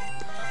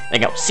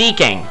 There you go.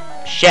 Seeking.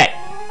 Shit.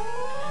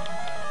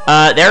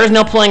 There is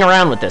no playing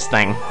around with this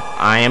thing.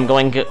 I am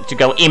going to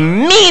go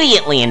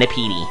immediately into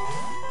PD.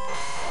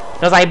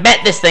 Because I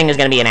bet this thing is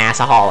going to be an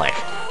assaholic.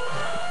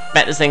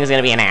 Bet this thing is going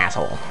to be an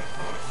asshole.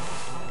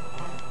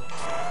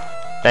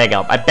 There you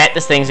go. I bet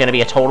this thing's going to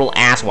be a total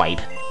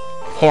asswipe.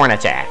 Horn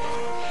attack.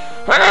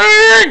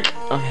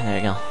 Okay, there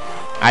you go.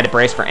 I had to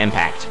brace for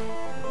impact.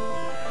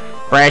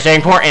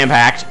 Bracing for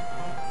impact.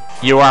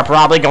 You are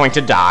probably going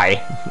to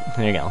die.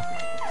 There you go.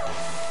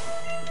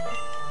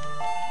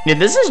 Yeah,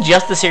 this is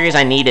just the series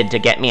I needed to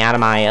get me out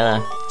of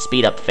my,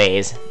 speed up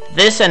phase.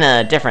 This and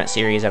a different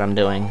series that I'm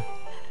doing.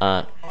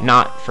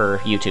 Not for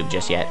YouTube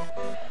just yet.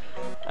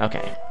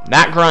 Okay.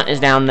 That grunt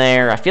is down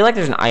there. I feel like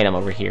there's an item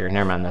over here.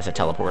 Never mind, that's a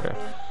teleporter.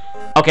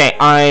 Okay,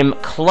 I'm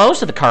close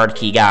to the card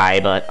key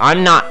guy, but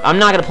I'm not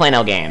gonna play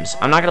no games.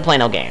 I'm not gonna play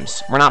no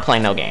games. We're not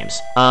playing no games.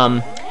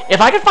 If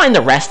I could find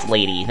the rest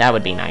lady, that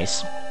would be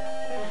nice.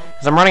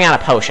 Because I'm running out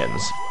of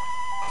potions.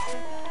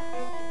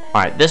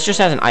 Alright, this just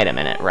has an item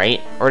in it,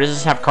 right? Or does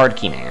this have Card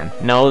Key Man?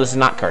 No, this is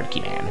not Card Key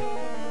Man.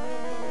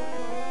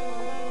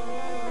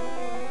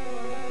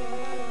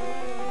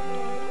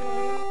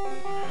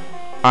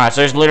 Alright,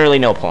 so there's literally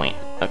no point.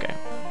 Okay.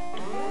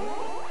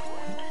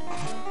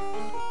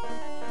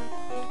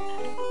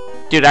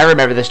 Dude, I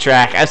remember this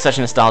track. I have such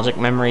nostalgic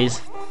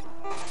memories.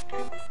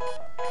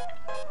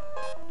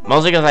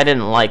 Mostly because I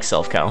didn't like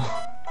Silphco.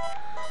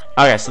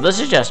 Okay, so this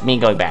is just me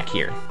going back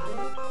here.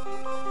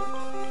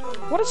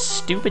 What a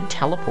stupid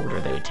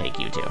teleporter they would take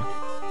you to.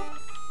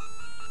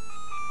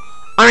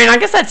 I mean, I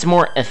guess that's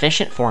more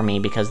efficient for me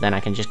because then I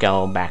can just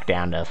go back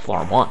down to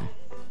floor 1.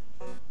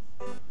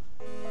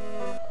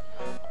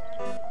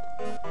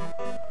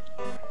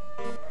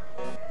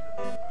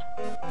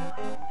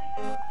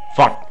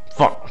 Fuck,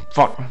 fuck,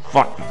 fuck,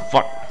 fuck,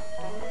 fuck.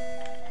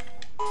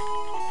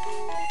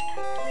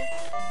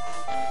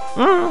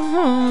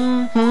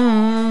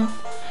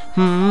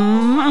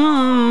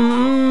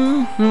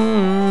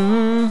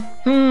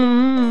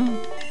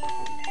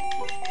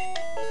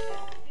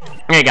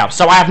 There you go.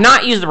 So I have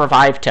not used the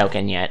revive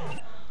token yet.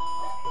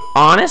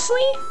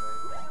 Honestly?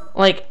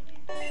 Like,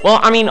 well,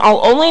 I mean,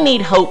 I'll only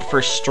need hope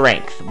for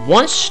strength.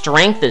 Once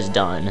strength is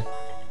done...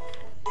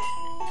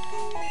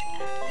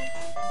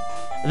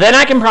 Then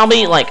I can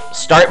probably, like,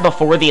 start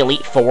before the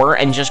Elite Four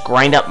and just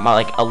grind up,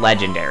 like, a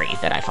Legendary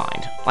that I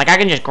find. Like, I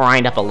can just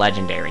grind up a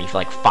Legendary for,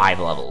 like, 5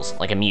 levels,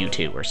 like a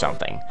Mewtwo or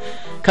something.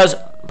 Because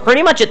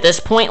pretty much at this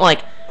point,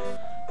 like,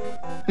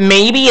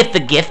 maybe if the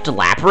gift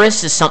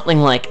Lapras is something,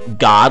 like,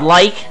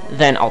 godlike,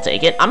 then I'll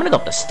take it. I'm gonna go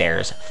up the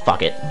stairs.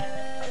 Fuck it.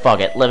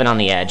 Fuck it. Living on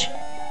the edge.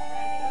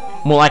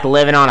 More like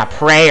living on a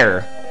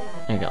prayer.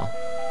 There you go.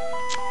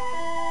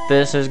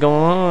 This is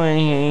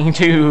going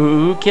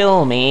to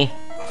kill me.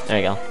 There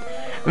you go.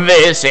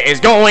 This is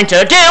going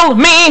to kill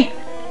me!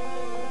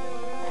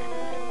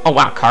 Oh,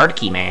 wow. Card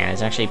Key Man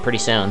is actually pretty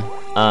soon. Dude,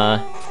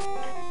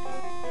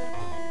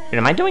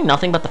 am I doing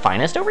nothing but the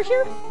finest over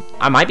here?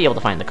 I might be able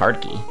to find the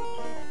card key.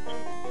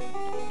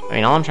 I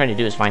mean, all I'm trying to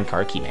do is find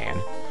Card Key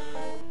Man.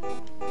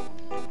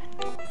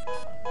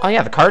 Oh,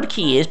 yeah, the card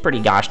key is pretty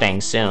gosh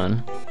dang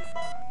soon.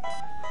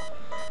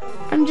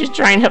 I'm just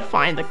trying to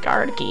find the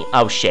card key.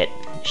 Oh, shit.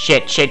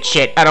 Shit, shit,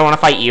 shit. I don't want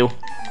to fight you.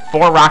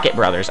 4 Rocket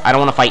Brothers. I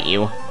don't want to fight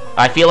you.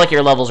 I feel like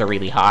your levels are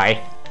really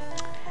high.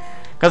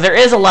 Because there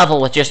is a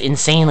level with just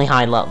insanely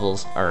high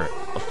levels. Or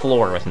a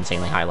floor with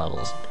insanely high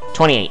levels.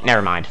 28.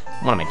 Never mind.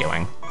 What am I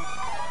doing?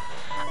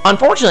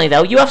 Unfortunately,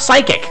 though, you have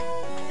Psychic.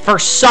 For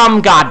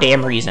some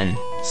goddamn reason.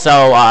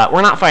 So,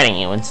 we're not fighting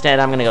you. Instead,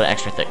 I'm going to go to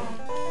Extra Thick.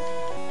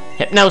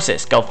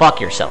 Hypnosis. Go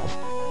fuck yourself.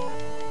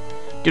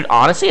 Dude,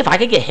 honestly, if I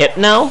could get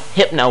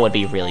Hypno would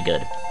be really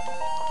good.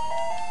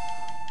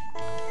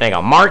 There you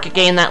go. Mark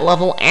gained that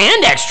level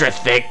and Extra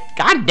Thick.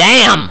 God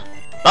damn.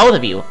 Both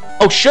of you.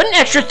 Oh, shouldn't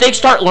Extra Thick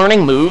start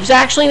learning moves,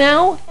 actually,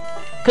 now?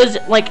 Because,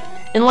 like,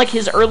 in, like,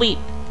 his early...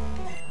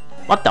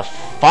 What the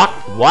fuck?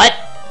 What?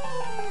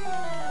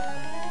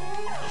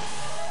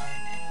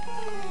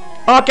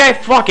 Okay,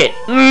 fuck it.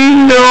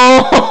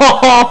 No!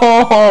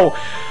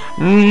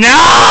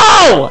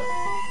 No!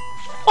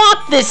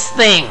 Fuck this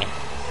thing!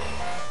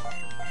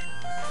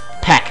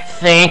 Peck,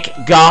 thank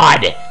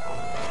God.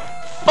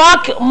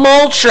 Fuck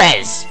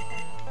Moltres!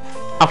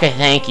 Okay,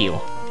 thank you.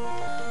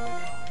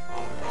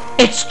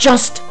 It's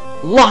just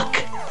luck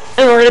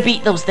in order to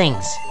beat those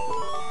things.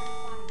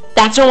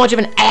 That's how much of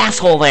an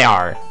asshole they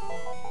are.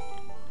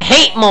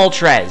 Hate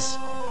Moltres.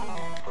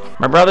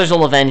 My brothers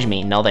will avenge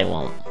me. No, they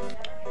won't.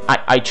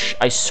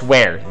 I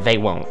swear they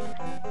won't.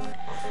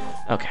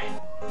 Okay.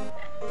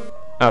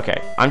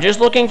 Okay. I'm just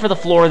looking for the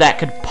floor that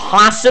could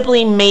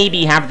possibly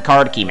maybe have the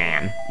Card Key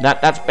Man.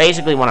 That's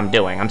basically what I'm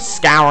doing. I'm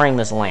scouring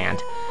this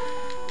land.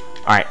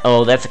 Alright.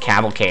 Oh, that's a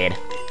cavalcade.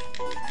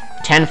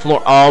 10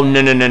 floor. Oh,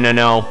 no, no, no, no,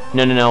 no.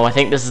 No, no, no. I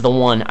think this is the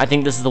one. I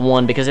think this is the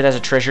one because it has a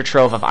treasure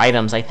trove of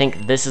items. I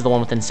think this is the one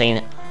with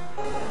insane...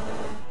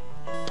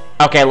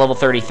 Okay, level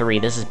 33.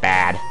 This is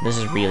bad. This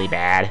is really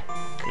bad.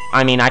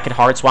 I mean, I could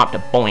hard swap to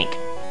Boink.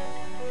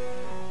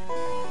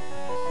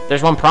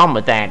 There's one problem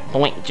with that.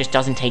 Boink just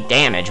doesn't take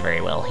damage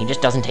very well. He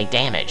just doesn't take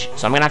damage.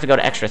 So I'm gonna have to go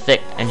to Extra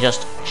Thick and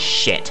just...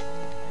 Shit.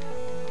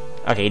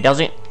 Okay, he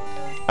doesn't...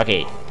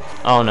 Okay.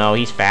 Oh, no,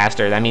 he's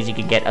faster. That means he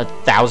could get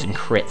 1,000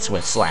 crits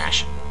with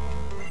Slash.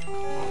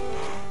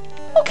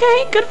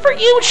 Okay, good for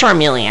you,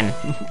 Charmeleon.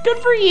 Good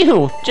for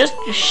you. Just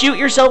shoot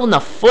yourself in the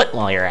foot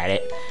while you're at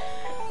it.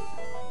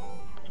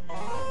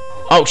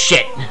 Oh,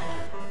 shit.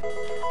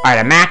 Alright,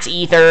 a Max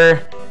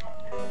Ether.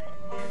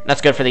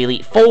 That's good for the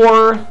Elite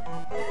Four.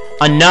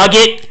 A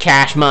Nugget.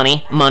 Cash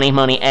money. Money,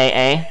 money,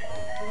 AA.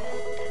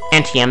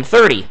 And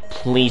TM30.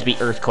 Please be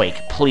Earthquake.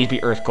 Please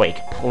be Earthquake.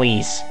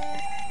 Please.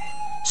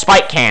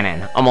 Spike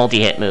Cannon. A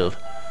multi-hit move.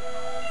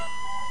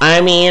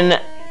 I mean,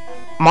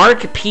 Mark,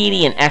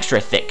 PD, and Extra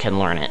Thick can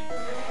learn it.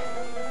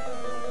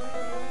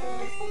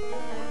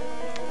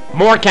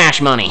 More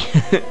cash money.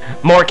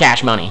 More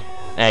cash money.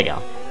 There you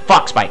go.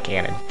 Fuck Spike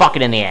Cannon. Fuck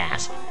it in the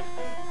ass.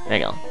 There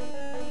you go.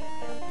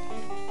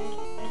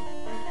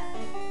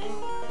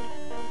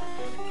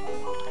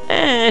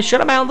 Should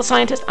I battle the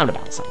scientist? I'm gonna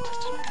battle the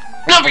scientist.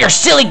 Enough of your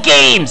silly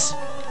games!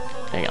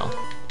 There you go.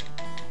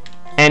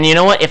 And you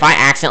know what? If I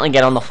accidentally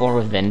get on the floor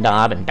with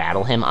Vindob and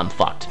battle him, I'm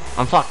fucked.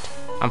 I'm fucked.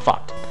 I'm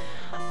fucked.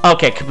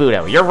 Okay,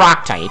 Kabuto, you're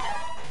rock type.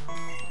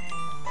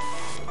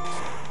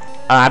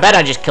 I bet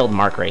I just killed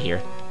Mark right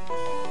here.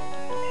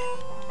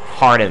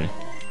 Harden.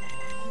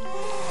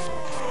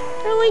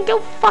 Really? Go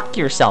fuck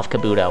yourself,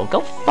 Kabuto. Go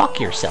fuck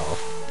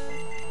yourself.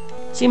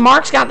 See,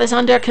 Mark's got this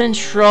under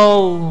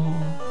control.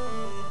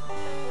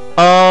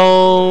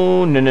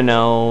 Oh, no, no,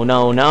 no,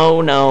 no,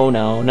 no, no,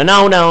 no, no,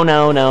 no, no,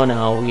 no, no,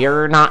 no.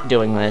 You're not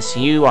doing this.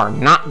 You are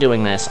not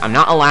doing this. I'm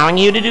not allowing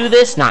you to do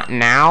this. Not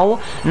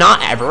now.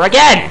 Not ever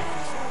again.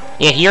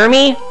 You hear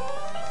me?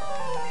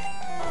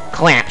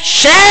 Clamp.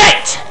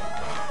 Shit!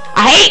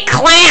 I hate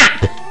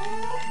Clamp!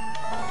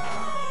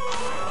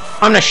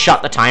 I'm gonna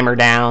shut the timer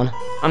down.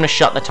 I'm gonna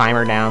shut the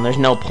timer down. There's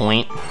no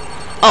point.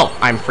 Oh,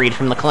 I'm freed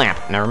from the Clamp.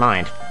 Never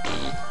mind.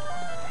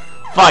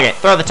 Fuck it.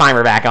 Throw the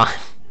timer back on.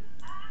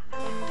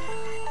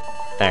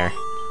 There.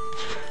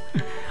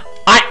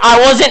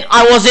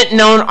 I wasn't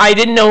known. I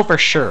didn't know for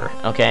sure.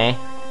 Okay.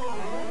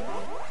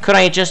 Could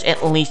I just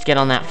at least get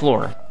on that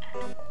floor?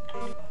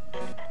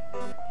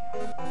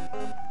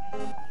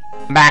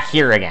 Back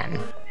here again.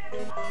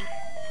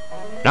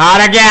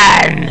 Not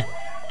again!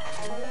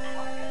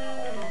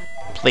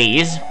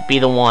 Please, be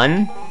the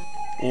one.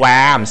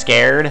 Wow, I'm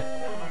scared.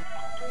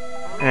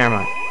 Never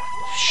mind.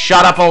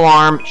 Shut up,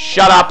 alarm.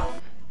 Shut up.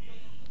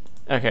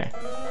 Okay.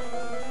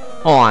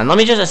 Hold on, let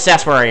me just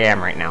assess where I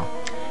am right now.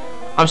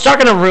 I'm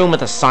stuck in a room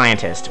with a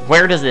scientist.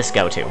 Where does this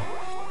go to?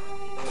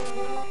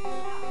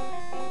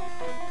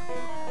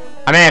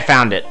 I may have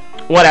found it.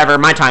 Whatever,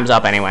 my time's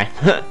up anyway.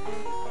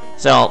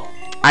 So,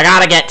 I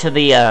gotta get to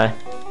the,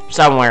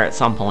 somewhere at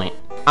some point.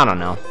 I don't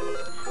know.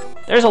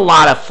 There's a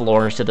lot of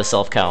floors to the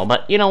Silph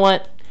but you know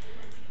what?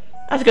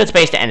 That's a good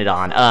space to end it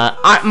on.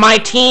 My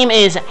team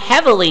is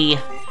heavily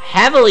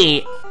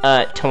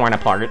torn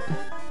apart.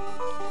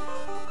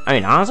 I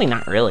mean, honestly,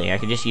 not really. I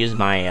could just use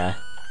my,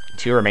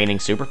 2 remaining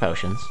super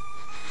potions.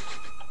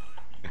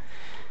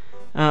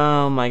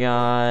 Oh my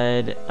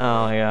god.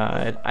 Oh my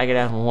god. I could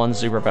have 1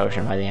 super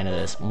potion by the end of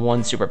this.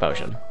 1 super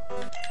potion.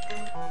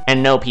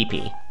 And no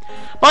PP.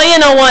 But you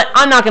know what?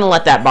 I'm not gonna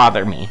let that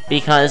bother me.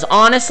 Because,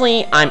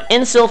 honestly, I'm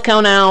in Silph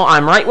now.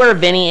 I'm right where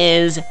Vinny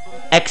is.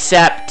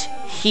 Except,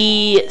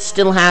 he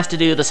still has to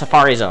do the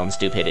Safari Zone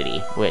stupidity.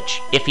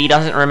 Which, if he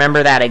doesn't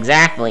remember that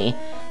exactly,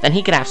 then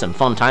he could have some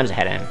fun times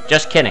ahead of him.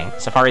 Just kidding.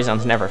 Safari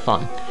Zone's never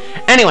fun.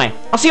 Anyway,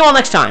 I'll see you all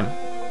next time.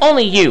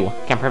 Only you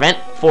can prevent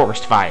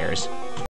forest fires.